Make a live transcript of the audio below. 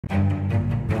Hey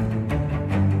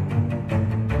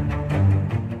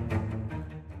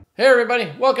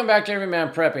everybody, welcome back to Everyman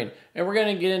Prepping. And we're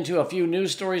going to get into a few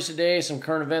news stories today, some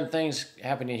current event things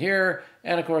happening here,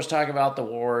 and of course talk about the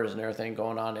wars and everything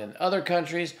going on in other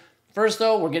countries. First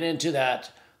though, we're getting into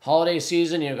that holiday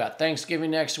season. You've got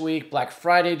Thanksgiving next week, Black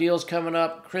Friday deals coming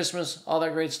up, Christmas, all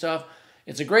that great stuff.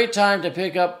 It's a great time to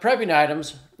pick up prepping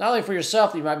items, not only for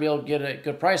yourself that you might be able to get a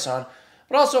good price on,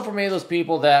 but also for maybe those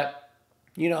people that,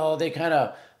 they kind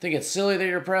of think it's silly that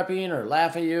you're prepping or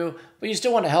laugh at you, but you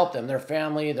still want to help them, their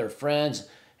family, their friends,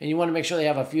 and you want to make sure they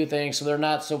have a few things so they're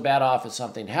not so bad off if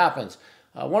something happens.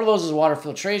 One of those is water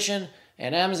filtration,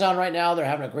 and Amazon right now, they're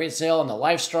having a great sale on the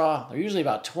Life Straw. They're usually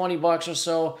about 20 bucks or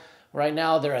so. Right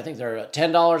now, I think they're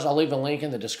 $10. I'll leave a link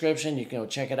in the description. You can go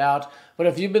check it out. But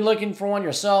if you've been looking for one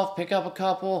yourself, pick up a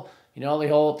couple. The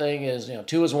whole thing is,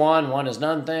 two is one is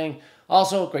none thing.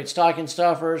 Also, great stocking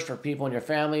stuffers for people in your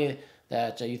family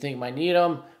that you think might need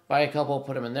them. Buy a couple,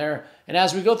 put them in there. And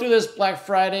as we go through this Black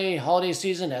Friday holiday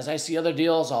season, as I see other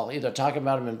deals, I'll either talk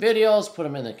about them in videos, put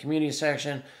them in the community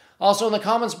section. Also in the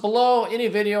comments below, any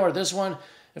video or this one,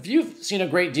 if you've seen a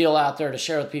great deal out there to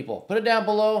share with people, put it down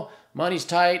below. Money's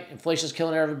tight, inflation's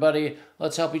killing everybody.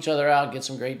 Let's help each other out, get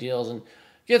some great deals, and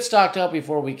get stocked up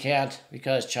before we can't,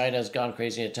 because China's gone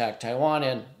crazy and attacked Taiwan,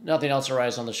 and nothing else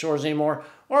arrives on the shores anymore.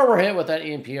 Or we're hit with that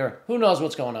EMP, or who knows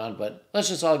what's going on, but let's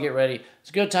just all get ready.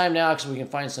 It's a good time now because we can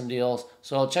find some deals.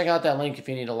 So check out that link if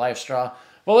you need a Life Straw.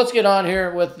 Well, let's get on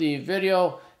here with the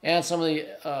video and some of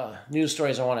the news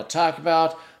stories I want to talk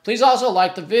about. Please also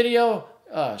like the video,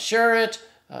 share it,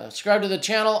 subscribe to the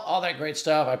channel, all that great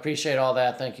stuff. I appreciate all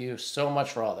that. Thank you so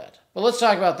much for all that. But let's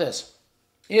talk about this.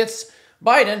 It's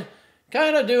Biden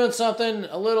kind of doing something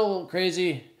a little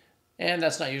crazy, and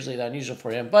that's not usually that unusual for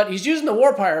him, but he's using the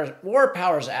War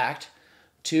Powers Act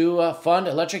to fund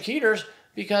electric heaters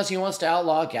because he wants to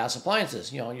outlaw gas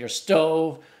appliances. Your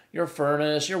stove, your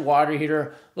furnace, your water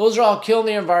heater, those are all killing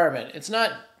the environment. It's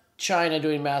not China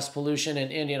doing mass pollution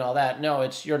in India and all that. No,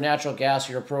 it's your natural gas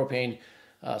or your propane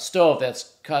stove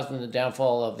that's causing the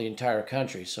downfall of the entire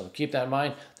country. So keep that in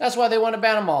mind. That's why they want to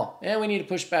ban them all, and we need to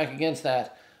push back against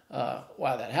that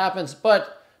while that happens.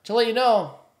 But to let you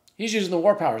know, he's using the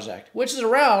War Powers Act, which is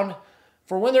around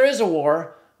for when there is a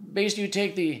war. Basically, you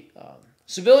take the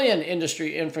civilian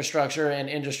industry infrastructure and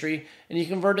industry, and you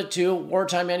convert it to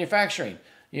wartime manufacturing.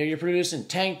 You're producing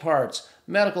tank parts,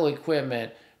 medical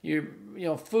equipment,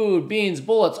 food, beans,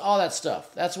 bullets, all that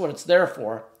stuff. That's what it's there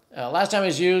for. Last time it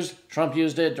was used, Trump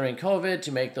used it during COVID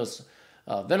to make those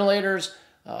ventilators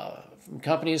from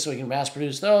companies so we can mass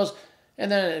produce those. And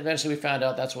then eventually we found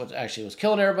out that's what actually was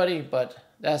killing everybody, but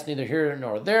that's neither here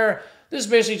nor there. This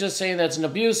is basically just saying that's an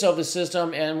abuse of the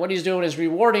system, and what he's doing is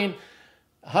rewarding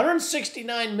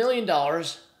 $169 million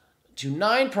to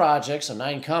 9 projects of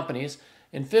 9 companies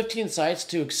in 15 sites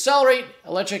to accelerate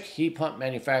electric heat pump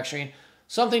manufacturing.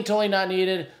 Something totally not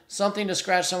needed, something to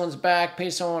scratch someone's back,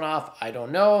 pay someone off, I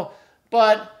don't know,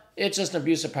 but it's just an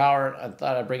abuse of power. I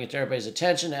thought I'd bring it to everybody's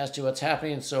attention as to what's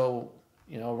happening, so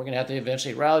we're going to have to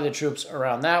eventually rally the troops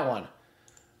around that one.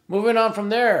 Moving on from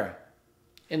there,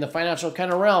 in the financial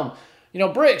kind of realm,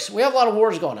 BRICS, we have a lot of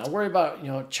wars going on. Worry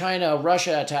about, China,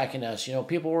 Russia attacking us.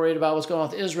 People worried about what's going on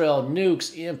with Israel,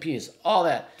 nukes, EMPs, all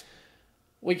that.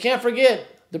 We can't forget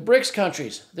the BRICS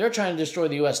countries. They're trying to destroy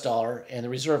the US dollar and the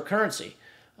reserve currency.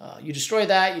 You destroy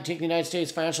that, you take the United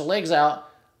States financial legs out,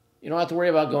 you don't have to worry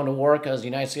about going to war because the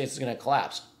United States is going to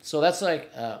collapse. So that's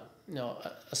like a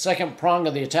second prong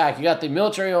of the attack. You got the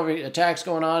military attacks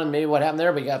going on and maybe what happened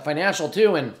there, but you got financial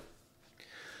too. And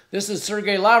this is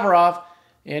Sergei Lavrov,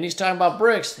 and he's talking about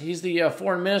BRICS. He's the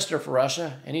foreign minister for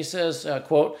Russia, and he says,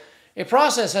 quote, "A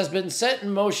process has been set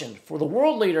in motion for the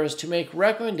world leaders to make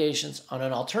recommendations on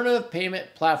an alternative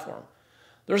payment platform.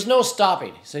 There's no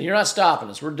stopping." He said, "You're not stopping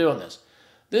us. We're doing this."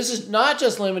 This is not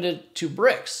just limited to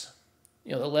BRICS,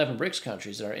 the 11 BRICS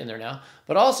countries that are in there now,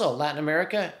 but also Latin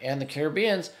America and the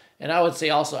Caribbeans, and I would say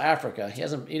also Africa. He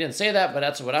didn't say that, but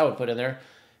that's what I would put in there.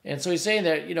 And so he's saying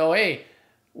that, hey,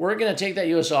 we're going to take that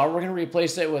US dollar, we're going to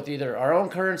replace it with either our own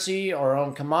currency or our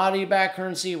own commodity-backed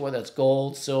currency, whether it's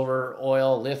gold, silver,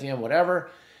 oil, lithium, whatever.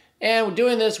 And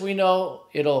doing this, we know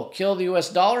it'll kill the US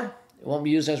dollar. It won't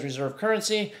be used as reserve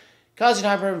currency, causing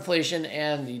hyperinflation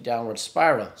and the downward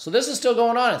spiral. So this is still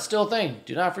going on. It's still a thing.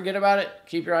 Do not forget about it.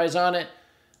 Keep your eyes on it.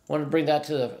 I want to bring that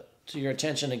to your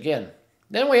attention again.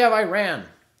 Then we have Iran.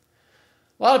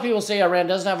 A lot of people say Iran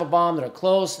doesn't have a bomb. They're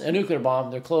close. A nuclear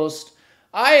bomb. They're close.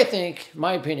 I think, in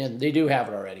my opinion, they do have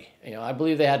it already. I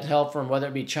believe they had help from whether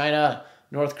it be China,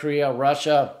 North Korea,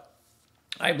 Russia.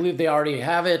 I believe they already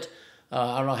have it.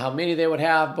 I don't know how many they would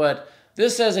have, but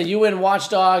This says a UN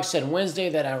watchdog said Wednesday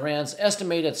that Iran's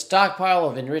estimated stockpile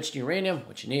of enriched uranium,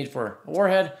 which you need for a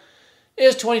warhead,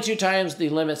 is 22 times the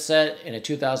limit set in a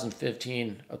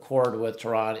 2015 accord with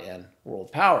Tehran and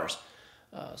world powers.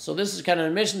 So this is kind of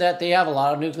an admission that they have a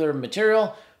lot of nuclear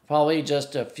material, probably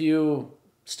just a few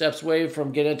steps away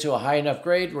from getting to a high enough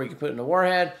grade where you can put it in a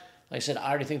warhead. Like I said, I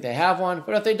already think they have one,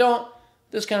 but if they don't,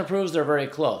 this kind of proves they're very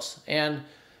close. And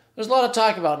there's a lot of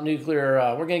talk about nuclear.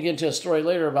 We're going to get into a story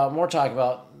later about more talk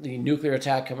about the nuclear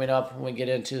attack coming up when we get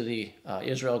into the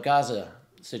Israel-Gaza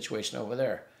situation over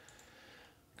there.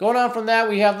 Going on from that,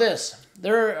 we have this.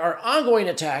 There are ongoing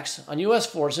attacks on U.S.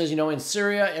 forces, in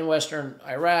Syria and Western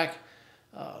Iraq.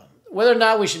 Whether or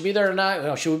not we should be there or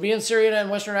not, should we be in Syria and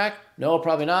Western Iraq? No,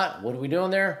 probably not. What are we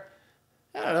doing there?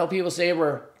 I don't know. People say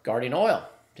we're guarding oil,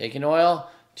 taking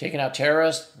out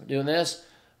terrorists, doing this.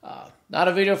 Not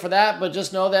a video for that, but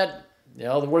just know that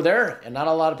we're there, and not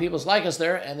a lot of people like us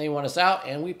there, and they want us out,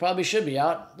 and we probably should be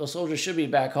out. Those soldiers should be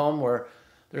back home where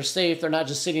they're safe. They're not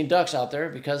just sitting ducks out there,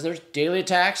 because there's daily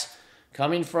attacks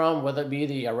coming from, whether it be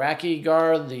the Iraqi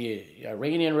Guard, the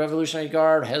Iranian Revolutionary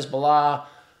Guard, Hezbollah,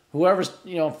 whoever's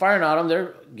firing on them.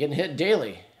 They're getting hit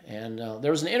daily. And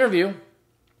there was an interview.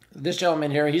 This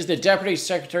gentleman here, he's the Deputy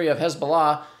Secretary of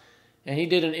Hezbollah, and he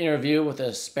did an interview with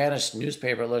a Spanish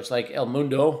newspaper, it looks like El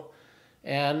Mundo.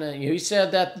 And he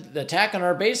said that the attack on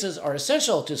our bases are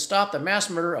essential to stop the mass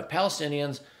murder of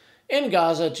Palestinians in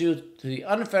Gaza due to the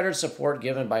unfettered support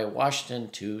given by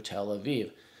Washington to Tel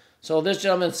Aviv. So this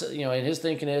gentleman, and his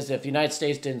thinking is if the United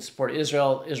States didn't support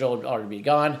Israel, Israel would already be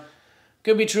gone.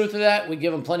 Could be truth to that. We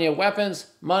give them plenty of weapons,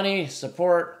 money,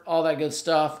 support, all that good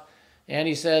stuff. And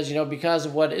he says, because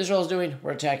of what Israel's doing,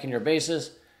 we're attacking your bases.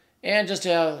 And just to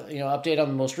have, update on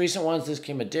the most recent ones, this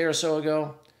came a day or so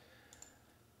ago.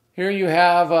 Here you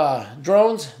have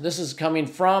drones. This is coming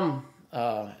from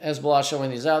Hezbollah showing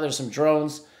these out. There's some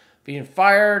drones being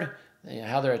fired,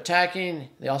 how they're attacking.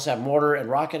 They also have mortar and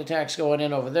rocket attacks going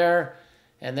in over there.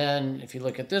 And then if you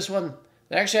look at this one,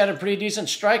 they actually had a pretty decent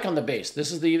strike on the base.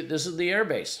 This is the air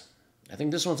base. I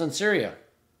think this one's in Syria.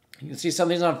 You can see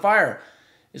something's on fire.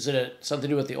 Is it something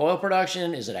to do with the oil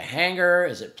production? Is it a hangar?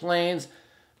 Is it planes?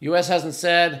 U.S. hasn't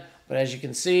said, but as you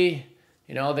can see,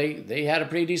 they had a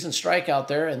pretty decent strike out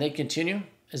there, and they continue.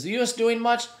 Is the U.S. doing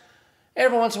much?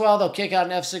 Every once in a while, they'll kick out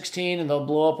an F-16 and they'll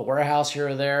blow up a warehouse here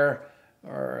or there,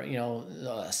 or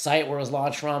a site where it was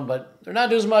launched from. But they're not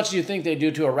doing as much as you think they do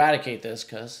to eradicate this,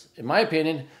 because, in my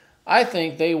opinion, I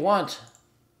think they want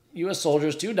U.S.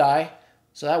 soldiers to die,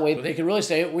 so that way they can really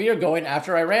say, we are going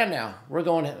after Iran now. We're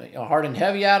going hard and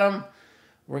heavy at them.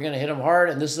 We're going to hit them hard,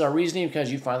 and this is our reasoning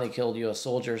because you finally killed U.S.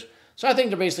 soldiers. So I think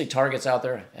they're basically targets out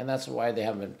there, and that's why they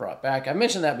haven't been brought back. I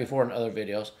mentioned that before in other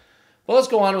videos. But let's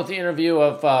go on with the interview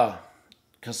of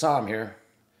Qassam here.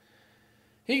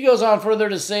 He goes on further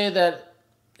to say that,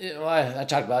 I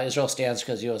talked about Israel's stance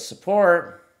because U.S.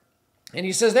 support, and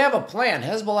he says they have a plan.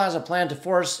 Hezbollah has a plan to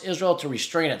force Israel to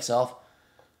restrain itself.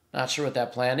 Not sure what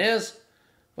that plan is,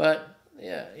 but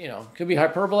yeah, could be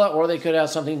hyperbole, or they could have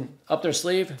something up their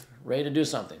sleeve, ready to do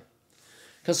something.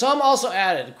 Qassam also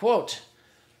added, quote,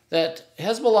 that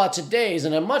Hezbollah today is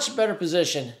in a much better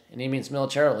position, and he means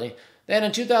militarily, than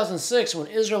in 2006 when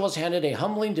Israel was handed a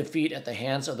humbling defeat at the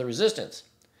hands of the resistance.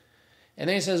 And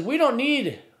then he says, we don't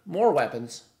need more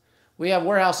weapons. We have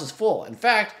warehouses full. In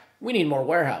fact, we need more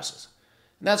warehouses.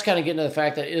 And that's kind of getting to the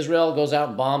fact that Israel goes out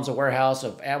and bombs a warehouse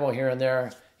of ammo here and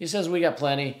there. He says, we got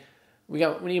plenty. We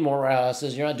need more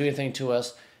warehouses. You're not doing anything to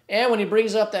us. And when he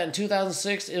brings up that in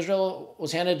 2006, Israel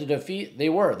was handed a defeat, they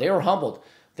were humbled.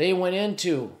 They went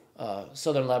into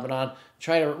southern Lebanon,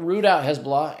 tried to root out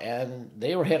Hezbollah, and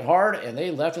they were hit hard, and they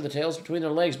left with the tails between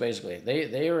their legs, basically.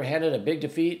 They were handed a big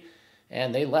defeat,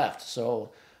 and they left.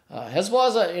 So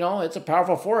Hezbollah is it's a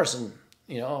powerful force, and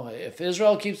if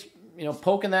Israel keeps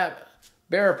poking that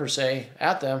bear per se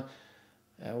at them,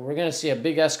 we're going to see a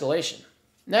big escalation.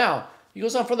 Now he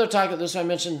goes on further to talk. This I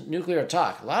mentioned nuclear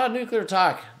talk. A lot of nuclear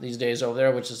talk these days over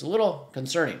there, which is a little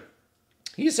concerning.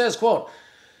 He says, quote,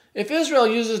 if Israel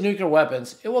uses nuclear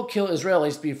weapons, it will kill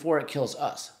Israelis before it kills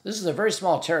us. This is a very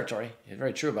small territory. He's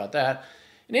very true about that.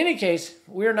 In any case,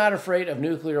 we are not afraid of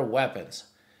nuclear weapons.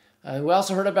 We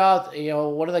also heard about,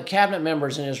 one of the cabinet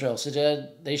members in Israel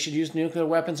said they should use nuclear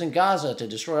weapons in Gaza to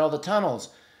destroy all the tunnels.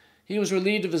 He was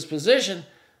relieved of his position,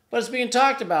 but it's being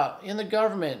talked about in the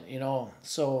government,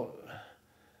 so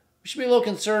we should be a little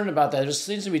concerned about that. There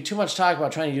seems to be too much talk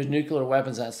about trying to use nuclear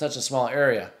weapons in such a small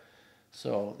area.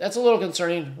 So that's a little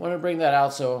concerning. I want to bring that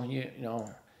out so,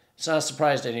 it's not a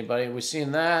surprise to anybody. We've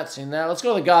seen that. Let's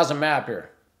go to the Gaza map here.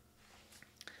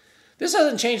 This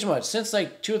hasn't changed much since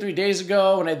like 2 or 3 days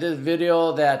ago when I did the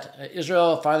video that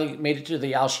Israel finally made it to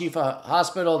the Al-Shifa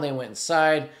hospital and they went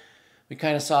inside. We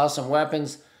kind of saw some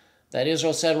weapons that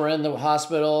Israel said were in the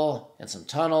hospital and some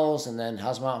tunnels, and then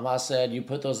Hamas said, you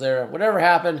put those there. Whatever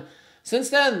happened.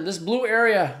 Since then, this blue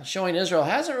area showing Israel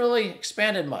hasn't really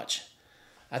expanded much.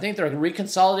 I think they're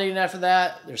reconsolidating after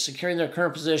that. They're securing their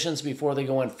current positions before they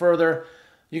go in further.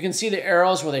 You can see the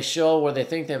arrows where they show where they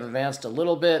think they've advanced a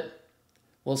little bit.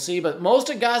 We'll see, but most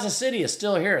of Gaza City is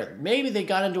still here. Maybe they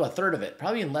got into a third of it,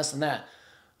 probably even less than that.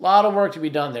 A lot of work to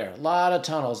be done there. A lot of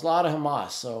tunnels, a lot of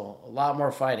Hamas, so a lot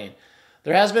more fighting.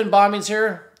 There has been bombings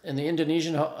here in the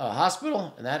Indonesian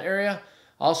hospital in that area.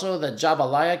 Also, the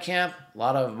Jabalia camp, a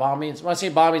lot of bombings. When I say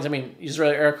bombings, I mean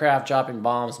Israeli aircraft dropping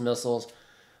bombs, missiles,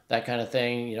 that kind of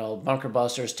thing. You know, bunker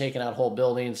busters taking out whole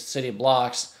buildings, city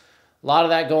blocks. A lot of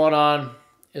that going on.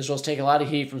 Israel's taking a lot of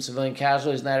heat from civilian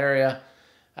casualties in that area.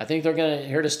 I think they're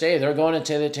here to stay. They're going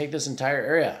until they take this entire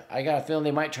area. I got a feeling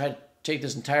they might try to take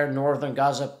this entire northern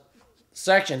Gaza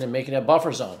section and make it a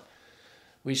buffer zone.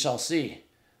 We shall see.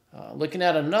 Looking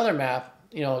at another map,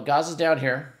 you know, Gaza's down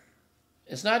here.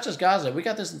 It's not just Gaza. We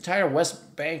got this entire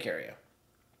West Bank area.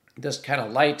 This kind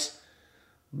of light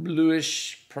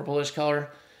bluish, purplish color.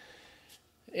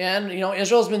 And, you know,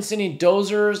 Israel's been sending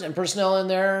dozers and personnel in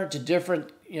there to different,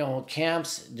 you know,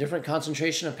 camps, different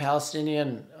concentration of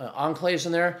Palestinian enclaves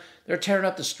in there. They're tearing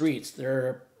up the streets.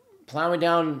 They're plowing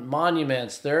down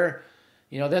monuments. They're,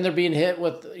 you know, then they're being hit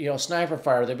with, you know, sniper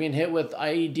fire. They're being hit with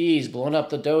IEDs, blowing up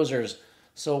the dozers.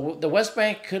 So the West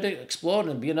Bank could explode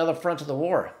and be another front of the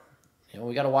war. You know,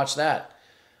 we got to watch that.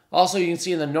 Also, you can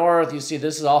see in the north, you see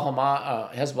this is all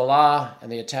Hezbollah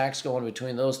and the attacks going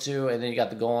between those two. And then you got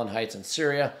the Golan Heights in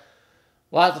Syria.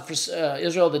 A lot for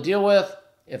Israel to deal with.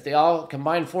 If they all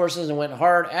combined forces and went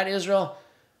hard at Israel,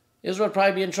 Israel would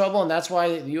probably be in trouble. And that's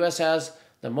why the U.S. has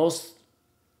the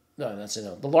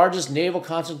largest naval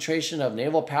concentration of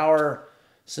naval power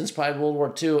since probably World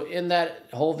War II in that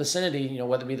whole vicinity, you know,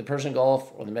 whether it be the Persian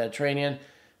Gulf or the Mediterranean,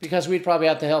 because we'd probably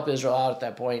have to help Israel out at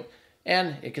that point,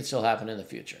 and it could still happen in the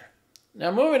future.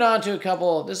 Now, moving on to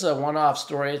this is a one-off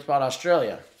story. It's about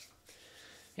Australia,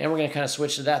 and we're going to kind of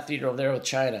switch to that theater over there with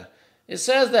China. It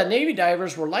says that Navy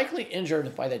divers were likely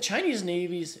injured by the Chinese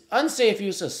Navy's unsafe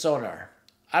use of sonar.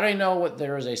 I don't even know what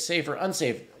there is a safe or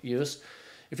unsafe use.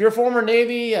 If you're a former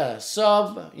Navy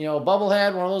sub, you know,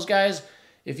 bubblehead, one of those guys,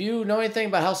 if you know anything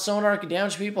about how sonar can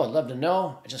damage people, I'd love to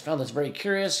know. I just found this very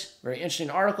curious, very interesting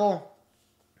article.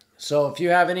 So if you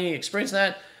have any experience in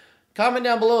that, comment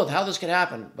down below with how this could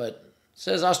happen. But it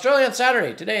says Australia on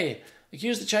Saturday, today,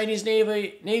 accused the Chinese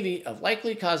Navy of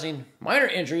likely causing minor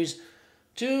injuries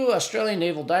to Australian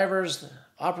naval divers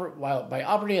by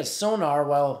operating a sonar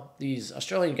while these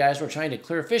Australian guys were trying to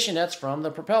clear fishing nets from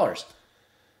the propellers.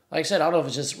 Like I said, I don't know if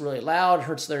it's just really loud,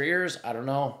 hurts their ears. I don't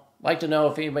know. Like to know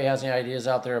if anybody has any ideas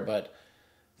out there, but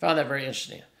found that very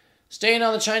interesting. Staying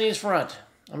on the Chinese front,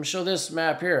 I'm going to show this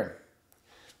map here.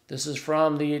 This is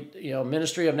from the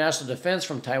Ministry of National Defense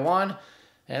from Taiwan,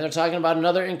 and they're talking about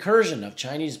another incursion of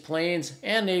Chinese planes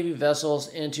and Navy vessels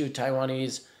into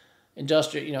Taiwanese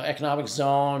industrial, economic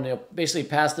zone. They'll basically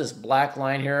pass this black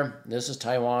line here. This is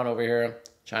Taiwan over here,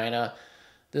 China.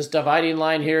 This dividing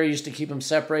line here used to keep them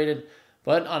separated.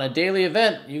 But on a daily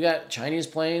event, you got Chinese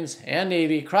planes and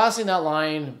Navy crossing that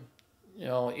line,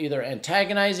 either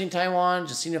antagonizing Taiwan,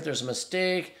 just seeing if there's a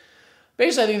mistake.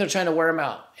 Basically, I think they're trying to wear them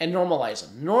out and normalize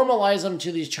them. Normalize them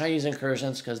to these Chinese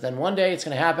incursions, because then one day it's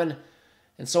going to happen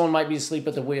and someone might be asleep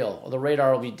at the wheel, or the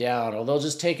radar will be down, or they'll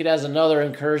just take it as another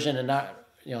incursion and not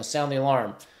sound the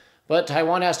alarm. But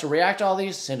Taiwan has to react to all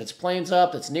these, send its planes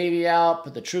up, its Navy out,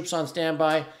 put the troops on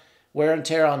standby, wear and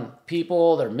tear on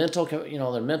people, their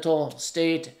mental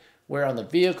state, wear on the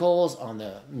vehicles, on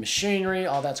the machinery,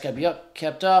 all that's got to be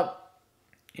kept up.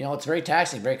 It's very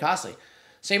taxing, very costly.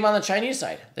 Same on the Chinese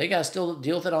side. They got to still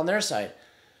deal with it on their side.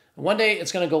 One day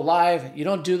it's going to go live. You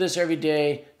don't do this every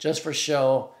day just for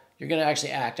show. You're going to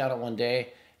actually act on it one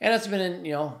day. And it's been,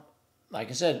 like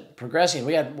I said, progressing.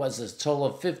 We had, this total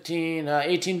of 18,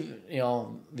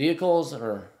 vehicles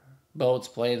or boats,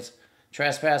 planes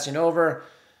trespassing over.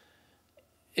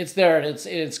 It's there.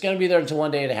 It's going to be there until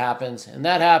one day it happens. And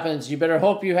that happens. You better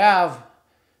hope you have,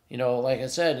 like I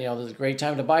said, there's a great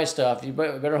time to buy stuff. You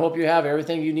better hope you have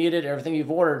everything you needed, everything you've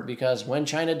ordered, because when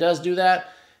China does do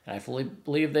that, and I fully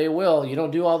believe they will, you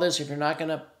don't do all this if you're not going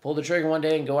to pull the trigger one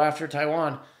day and go after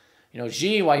Taiwan.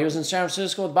 Xi, while he was in San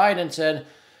Francisco with Biden, said,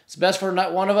 it's best for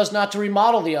one of us not to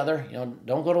remodel the other.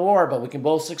 Don't go to war, but we can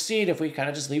both succeed if we kind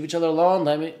of just leave each other alone.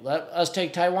 Let us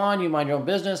take Taiwan. You mind your own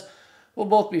business. We'll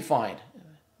both be fine.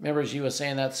 Remember, Xi was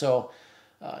saying that. So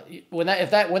when that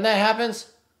happens,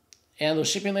 and those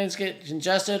shipping lanes get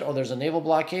congested, or there's a naval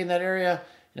blockade in that area,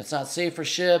 and it's not safe for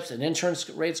ships, and insurance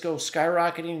rates go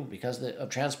skyrocketing because of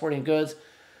transporting goods,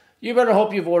 you better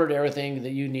hope you've ordered everything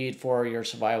that you need for your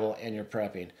survival and your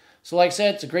prepping. So like I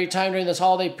said, it's a great time during this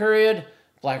holiday period.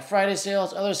 Black Friday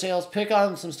sales, other sales, pick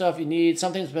on some stuff you need.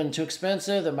 Something's been too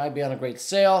expensive that might be on a great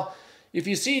sale. If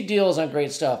you see deals on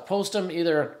great stuff, post them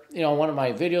either one of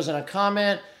my videos in a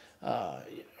comment,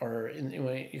 or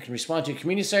you can respond to the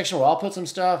community section where I'll put some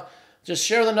stuff. Just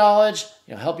share the knowledge,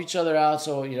 help each other out.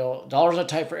 So, dollars are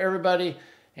tight for everybody,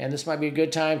 and this might be a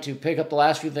good time to pick up the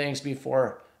last few things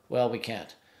before, well, we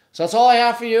can't. So that's all I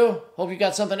have for you. Hope you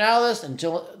got something out of this.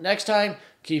 Until next time,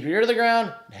 keep your ear to the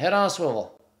ground and head on a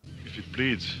swivel. If it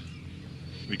bleeds,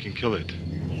 we can kill it.